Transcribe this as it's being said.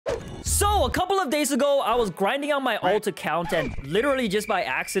So a couple of days ago, I was grinding on my alt account and literally just by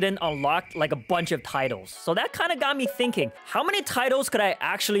accident unlocked like a bunch of titles. So that kind of got me thinking, how many titles could I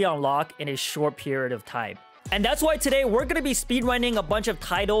actually unlock in a short period of time? And that's why today we're going to be speedrunning a bunch of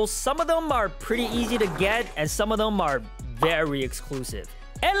titles. Some of them are pretty easy to get and some of them are very exclusive.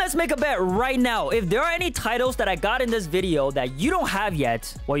 And let's make a bet right now. If there are any titles that I got in this video that you don't have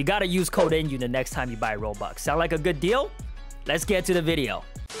yet, well, you got to use code MeEnyu the next time you buy Robux. Sound like a good deal? Let's get to the video.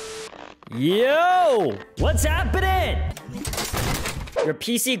 Yo! What's happening? Your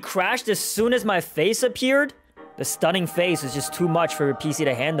PC crashed as soon as my face appeared? The stunning face is just too much for your PC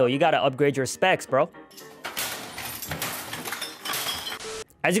to handle. You gotta upgrade your specs, bro.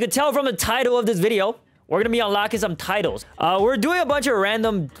 As you can tell from the title of this video, we're gonna be unlocking some titles. We're doing a bunch of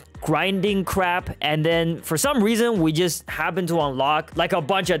random grinding crap, and then for some reason, we just happen to unlock like a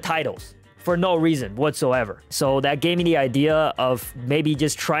bunch of titles. For no reason whatsoever. So that gave me the idea of maybe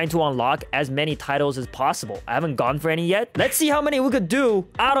just trying to unlock as many titles as possible. I haven't gone for any yet. Let's see how many we could do.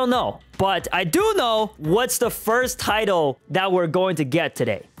 I don't know. But I do know what's the first title that we're going to get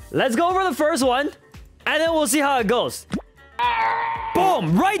today. Let's go over the first one, and then we'll see how it goes.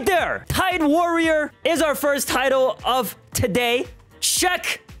 Boom! Right there! Tide Warrior is our first title of today.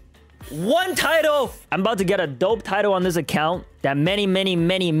 Check! One title. I'm about to get a dope title on this account that many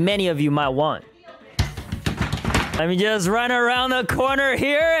of you might want. Let me just run around the corner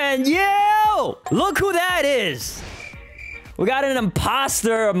here and yo! Look who that is. We got an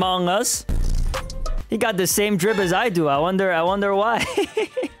imposter among us. He got the same drip as I do. I wonder why.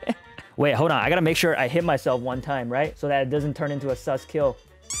 Wait, hold on. I gotta make sure I hit myself one time, right? So that it doesn't turn into a sus kill.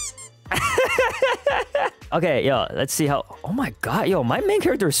 Okay, yo, let's see how... Oh my god, yo, my main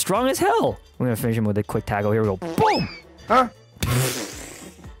character is strong as hell. We're gonna finish him with a quick tackle. Here we go. Boom! Huh?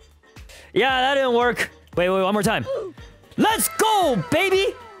 Yeah, that didn't work. Wait, one more time. Let's go,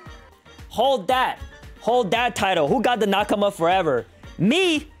 baby! Hold that. Hold that title. Who got the Nakama forever?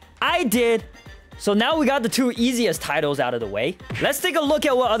 Me! I did. So now we got the two easiest titles out of the way. Let's take a look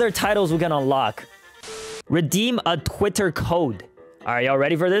at what other titles we can unlock. Redeem a Twitter code. Alright, y'all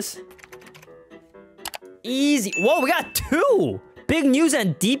ready for this? Easy. Whoa, we got two. Big news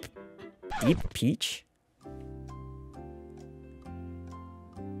and deep peach.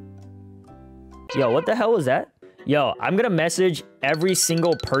 Yo, what the hell was that? Yo, I'm gonna message every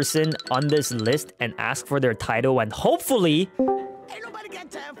single person on this list and ask for their title, and hopefully ain't nobody got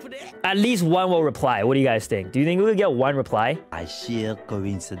time for that. At least one will reply. What do you guys think? Do you think we could get one reply? I sheer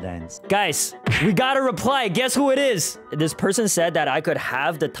coincidence. Guys, we got a reply. Guess who it is? This person said that I could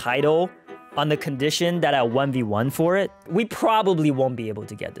have the title on the condition that I 1v1 for it. We probably won't be able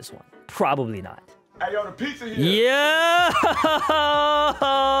to get this one. Probably not. Hey, yo, the pizza here. Yeah!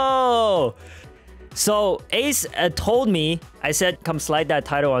 So Ace told me, I said, come slide that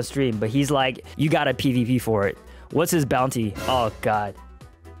title on stream, but he's like, you got a PvP for it. What's his bounty? Oh, God.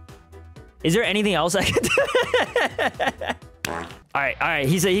 Is there anything else I can do? All right.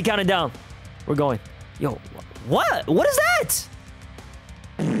 He said he counted down. We're going. Yo, what? What is that?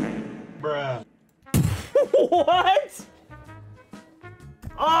 Bruh. What?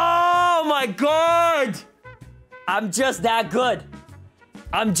 Oh my god! I'm just that good.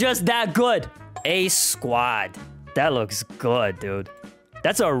 I'm just that good. Ace squad. That looks good, dude.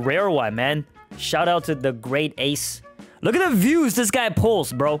 That's a rare one, man. Shout out to the great Ace. Look at the views this guy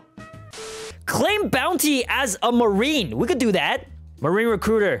pulls, bro. Claim bounty as a Marine. We could do that. Marine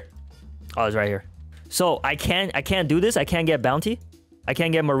recruiter. Oh, it's right here. So I can't do this. I can't get bounty. I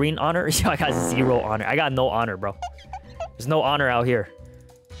can't get Marine honor. I got 0 honor. I got no honor, bro. There's no honor out here.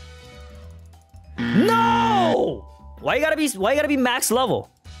 No! Why you gotta be max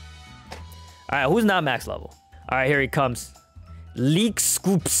level? Alright, who's not max level? Alright, here he comes. Leak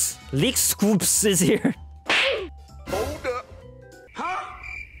Scoops. Leak Scoops is here. Hold up. Huh?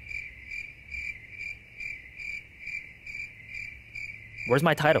 Where's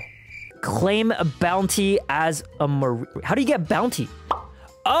my title? Claim a bounty as a Marine. How do you get bounty?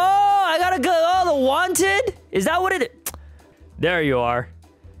 Oh, I gotta go. Oh, the wanted? Is that what it is? There you are.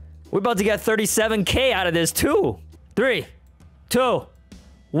 We're about to get 37K out of this too. 3, 2,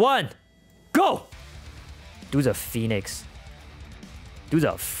 1, go. Dude's a phoenix. Dude's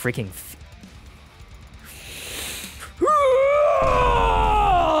a freaking...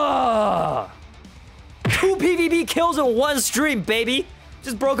 Two PvP kills in one stream, baby.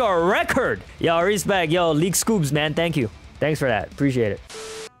 Just broke a record. Yo, respect. Yo, League Scoops, man. Thank you. Thanks for that. Appreciate it.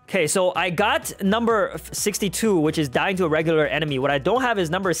 Okay, so I got number 62, which is dying to a regular enemy. What I don't have is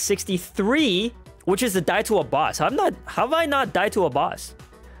number 63, which is the die to a boss. How have I not died to a boss?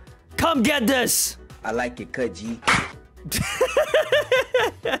 Come get this! I like it, Kaji.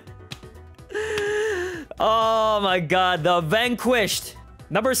 Oh my god, the vanquished.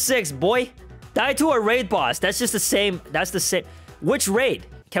 Number 6, boy. Die to a raid boss. That's just the same. That's the same. Which raid?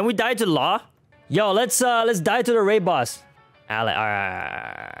 Can we die to Law? Yo, let's die to the raid boss. Ally.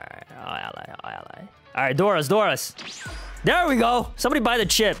 Alright. Ally. Alright, Doris. There we go. Somebody buy the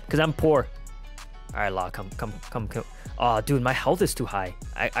chip, because I'm poor. Alright, Law, come. Oh, dude, my health is too high.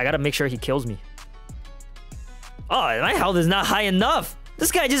 I gotta make sure he kills me. Oh, my health is not high enough.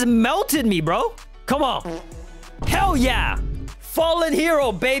 This guy just melted me, bro. Come on. Hell yeah. Fallen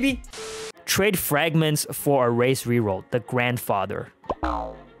hero, baby. Trade fragments for a race reroll. The grandfather.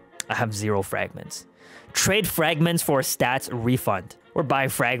 I have 0 fragments. Trade fragments for a stats refund. We're buying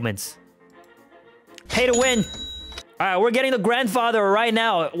fragments. Pay to win. All right, we're getting the grandfather right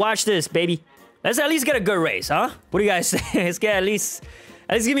now. Watch this, baby. Let's at least get a good race, huh? What do you guys say? Let's get at least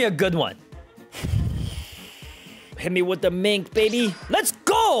give me a good one. Hit me with the mink, baby. Let's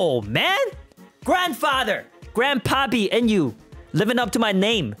go, man. Grandfather. Grandpappy MeEnyu. Living up to my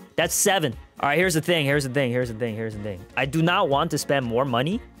name. That's 7. All right, here's the thing. I do not want to spend more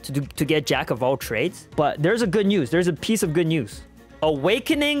money to get Jack of all trades. But there's a good news. There's a piece of good news.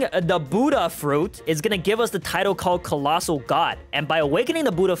 Awakening the Buddha fruit is going to give us the title called Colossal God. And by awakening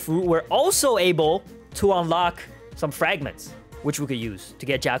the Buddha fruit, we're also able to unlock some fragments, which we could use to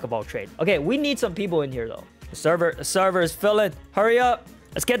get Jack of all trades. Okay, we need some people in here, though. The server is filling. Hurry up.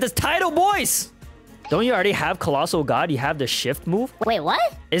 Let's get this title, boys. Don't you already have Colossal God? You have the shift move? Wait, what?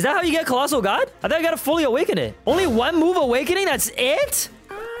 Is that how you get Colossal God? I thought you gotta fully awaken it. Only 1 move awakening? That's it?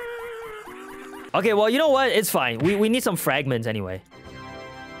 Okay, well, you know what? It's fine. We need some fragments anyway.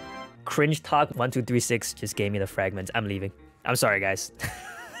 Cringe Talk 1236 just gave me the fragments. I'm leaving. I'm sorry, guys.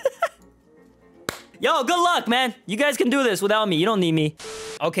 Yo, good luck, man. You guys can do this without me. You don't need me.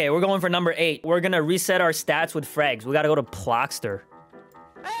 Okay, we're going for number 8. We're gonna reset our stats with frags. We gotta go to Plockster.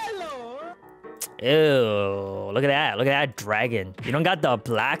 Ew, look at that. Look at that dragon. You don't got the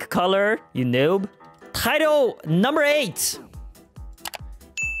black color, you noob. Title number 8.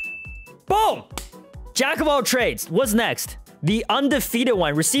 Boom! Jack of all trades. What's next? The undefeated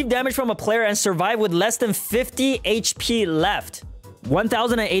one. Receive damage from a player and survive with less than 50 HP left.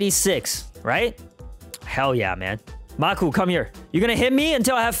 1086, right? Hell yeah, man. Maku, come here. You're gonna hit me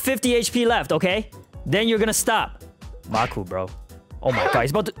until I have 50 HP left, okay? Then you're gonna stop. Maku, bro. Oh my god,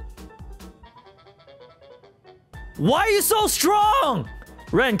 he's about to... Why are you so strong?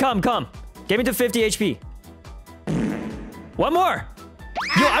 Ren, come. Get me to 50 HP. One more.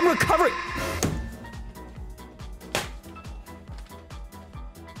 Yo, I'm recovering.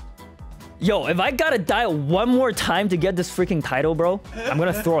 Yo, if I gotta die 1 more time to get this freaking title, bro, I'm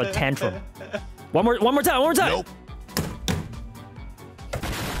gonna throw a tantrum. One more time. Nope.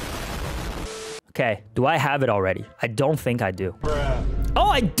 Okay, do I have it already? I don't think I do. Bruh. Oh,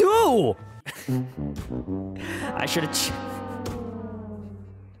 I do! I should have...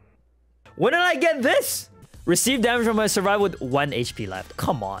 When did I get this? Receive damage from a survivor with 1 HP left.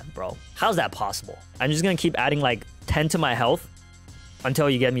 Come on, bro. How's that possible? I'm just gonna keep adding like 10 to my health until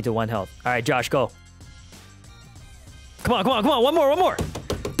you get me to 1 health. All right, Josh, go. Come on. One more.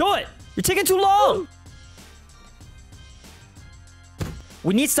 Do it. You're taking too long.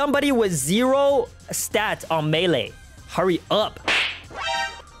 We need somebody with 0 stats on melee. Hurry up.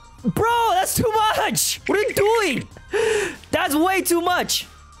 Bro, that's too much. What are you doing? That's way too much.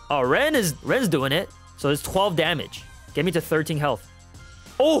 Oh, Ren's doing it. So it's 12 damage. Get me to 13 health.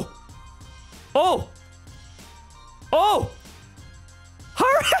 Oh.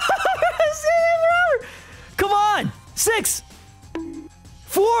 Hurry up. Come on. 6,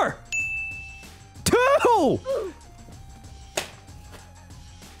 4, 2. Oh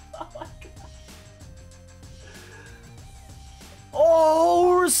my god. Oh,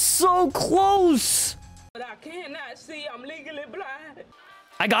 we're so close. But I cannot see. I'm legally blind.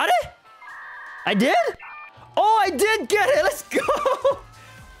 I got it? I did? Oh, I did get it. Let's go.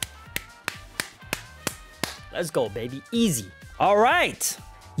 Let's go, baby. Easy. All right.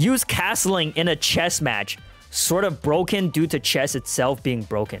 Use castling in a chess match. Sort of broken due to chess itself being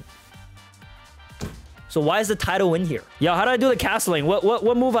broken. So why is the title in here? Yo, how do I do the castling? What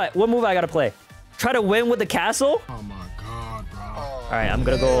move I gotta play? Try to win with the castle? Oh my god, bro. All right, I'm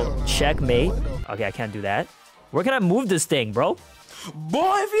gonna go checkmate. Okay, I can't do that. Where can I move this thing, bro?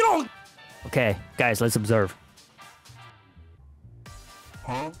 Boy, if you don't... Okay, guys, let's observe.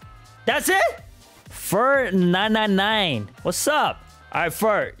 Huh? That's it? Fur999. What's up? All right,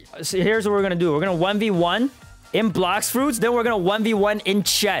 Fur. So here's what we're gonna do. We're gonna 1v1 in Blox Fruits. Then we're gonna 1v1 in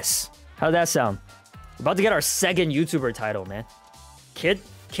chess. How'd that sound? We're about to get our 2nd YouTuber title, man.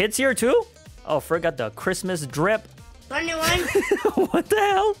 Kids here too? Oh, Fur got the Christmas drip. 21. What the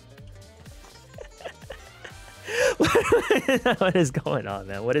hell? What is going on,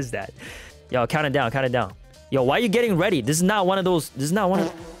 man? What is that? Yo, count it down, count it down. Yo, why are you getting ready? This is not one of those. This is not one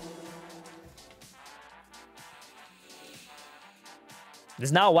of. This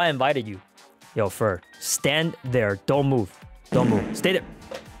is not why I invited you. Yo, Fur, stand there. Don't move. Don't move. Stay there.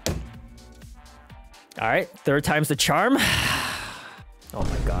 All right, third time's the charm. Oh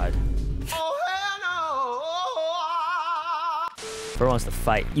my god. Fur wants to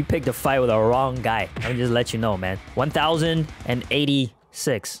fight. You picked a fight with the wrong guy. Let me just let you know, man.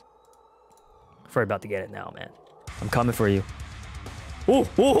 1086. Fur about to get it now, man. I'm coming for you. Ooh,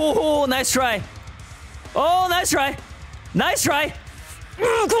 ooh, ooh, ooh, nice try. Oh, nice try. Nice try. Come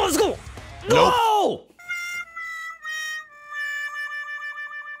on, let's go. No!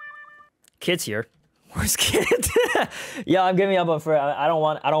 Kid's here. Where's Kid? Yeah, I'm giving up on Fur. I don't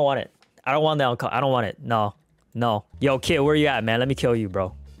want it. I don't want the alcohol. I don't want it. No. No. Yo, Kid, where you at, man? Let me kill you,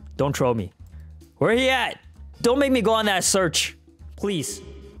 bro. Don't troll me. Where he at? Don't make me go on that search. Please.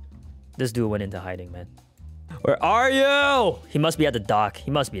 This dude went into hiding, man. Where are you? He must be at the dock.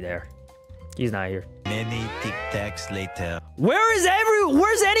 He must be there. He's not here. Many tic tacs later. Where's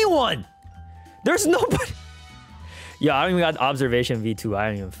anyone? There's nobody. Yo, I don't even got observation V2. I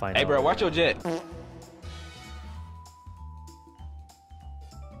don't even find out. Hey, bro, watch your jet.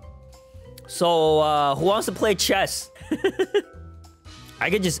 So, who wants to play chess? I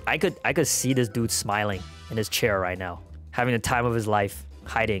could see this dude smiling in his chair right now, having the time of his life,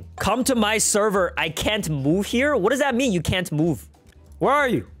 hiding. Come to my server. I can't move here? What does that mean? You can't move. Where are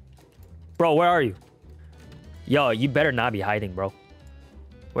you? Bro, where are you? Yo, you better not be hiding, bro.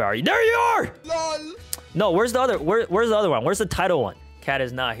 Where are you? There you are! LOL. No, where's the other? Where's the other one? Where's the title one? Cat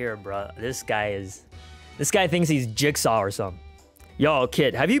is not here, bro. This guy thinks he's Jigsaw or something. Yo,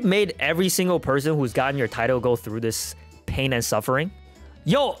 Kid, have you made every single person who's gotten your title go through this pain and suffering?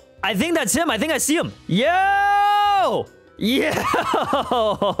 Yo, I think that's him. I think I see him. Yo!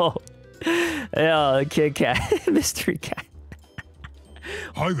 Yo! Yo, Kid Cat. Mystery Cat.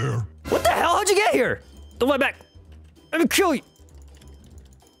 Hi there. What the hell? How'd you get here? Don't fight back. Let me kill you.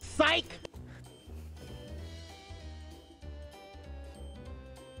 Psych!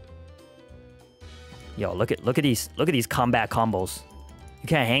 Yo, look at these combat combos. You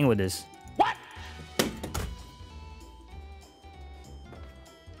can't hang with this. What?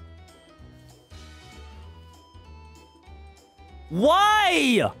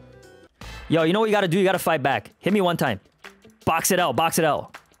 Why? Yo, you know what you gotta do? You gotta fight back. Hit me one time. Box it out, box it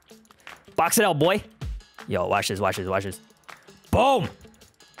out. Box it out, boy. Yo, watch this, watch this, watch this. Boom!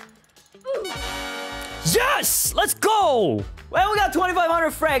 Yes! Let's go! Well, we got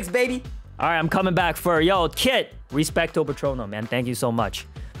 2,500 frags, baby. All right, I'm coming back, Fur. Yo, Kit, respecto patrono, man. Thank you so much.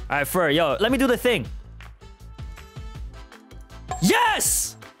 All right, Fur, yo, let me do the thing.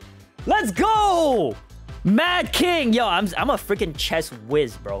 Yes! Let's go! Mad King. Yo, I'm a freaking chess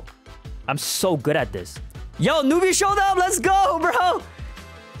whiz, bro. I'm so good at this. Yo, newbie showed up. Let's go, bro.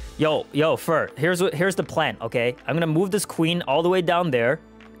 Yo, Fur, here's the plan, okay? I'm gonna move this queen all the way down there,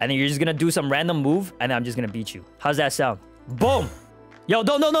 and then you're just gonna do some random move, and then I'm just gonna beat you. How's that sound? Boom! Yo,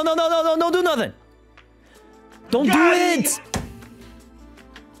 don't do nothing. Don't do it!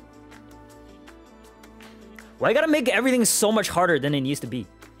 Why you gotta make everything so much harder than it needs to be?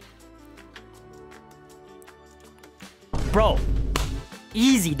 Bro,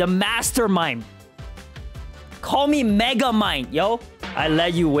 easy, the mastermind. Call me Mega Mind, yo. I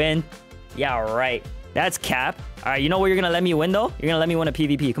let you win. Yeah, right. That's cap. All right, you know what you're gonna let me win, though? You're gonna let me win a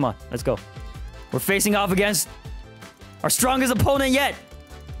PvP. Come on, let's go. We're facing off against our strongest opponent yet.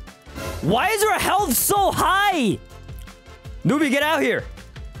 Why is our health so high? Newbie, get out here.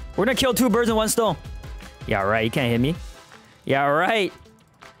 We're gonna kill 2 birds in 1 stone. Yeah, right. You can't hit me. Yeah, right.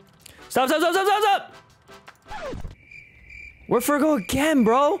 Stop. Where'd Fur go again,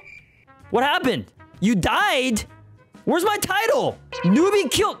 bro? What happened? You died? Where's my title? Newbie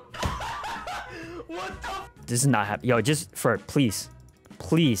killed. What the? This is not happening. Yo, just Fur, please.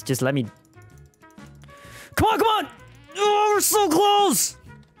 Please, just let me. Come on. Oh, we're so close.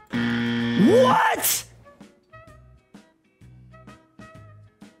 What?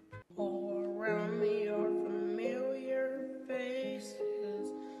 All around me are familiar faces,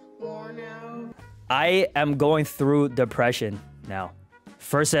 worn out. I am going through depression now.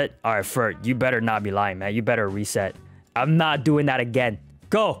 First set. All right, Fur, you better not be lying, man. You better reset. I'm not doing that again.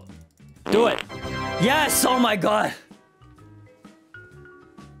 Go. Do it. Yes. Oh, my God.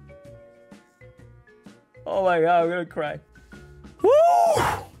 Oh, my God. I'm going to cry. Woo!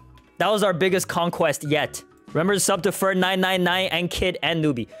 That was our biggest conquest yet. Remember to sub to Fur 999 and Kid and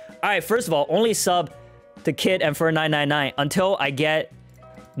Newbie. All right, first of all, only sub to Kid and Fur 999 until I get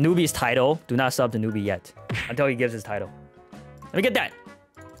Newbie's title. Do not sub to Newbie yet. Until he gives his title. Let me get that.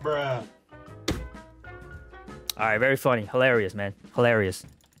 Bruh. Alright, very funny. Hilarious, man. Hilarious.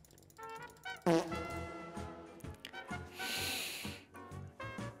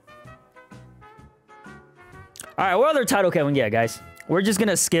 Alright, what other title can we get, guys? We're just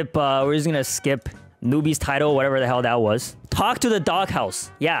gonna skip Newbie's title, whatever the hell that was. Talk to the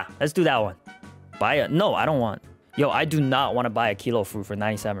doghouse. Yeah, let's do that one. Buy a... No, I don't want... Yo, I do not want to buy a kilo fruit for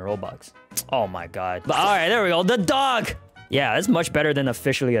 97 Robux. Oh my god. But alright, there we go. The dog! Yeah, that's much better than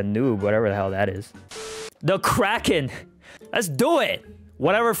officially a noob, whatever the hell that is. The Kraken. Let's do it.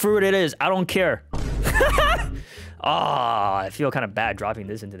 Whatever fruit it is, I don't care. I feel kind of bad dropping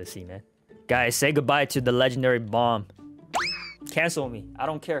this into the sea, man. Guys, say goodbye to the legendary bomb. Cancel me. I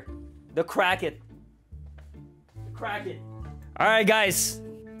don't care. The Kraken. The Kraken. Alright, guys.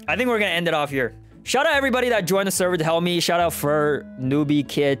 I think we're gonna end it off here. Shout out everybody that joined the server to help me. Shout out for Newbie,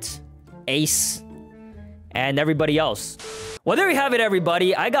 Kit, Ace, and everybody else. Well, there you have it,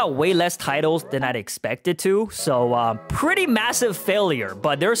 everybody. I got way less titles than I'd expected to, so pretty massive failure.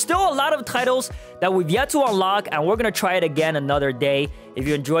 But there's still a lot of titles that we've yet to unlock, and we're gonna try it again another day. If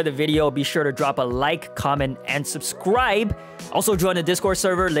you enjoyed the video, be sure to drop a like, comment, and subscribe. Also, join the Discord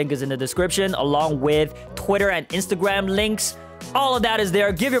server. Link is in the description, along with Twitter and Instagram links. All of that is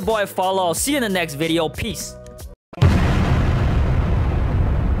there. Give your boy a follow. I'll see you in the next video. Peace.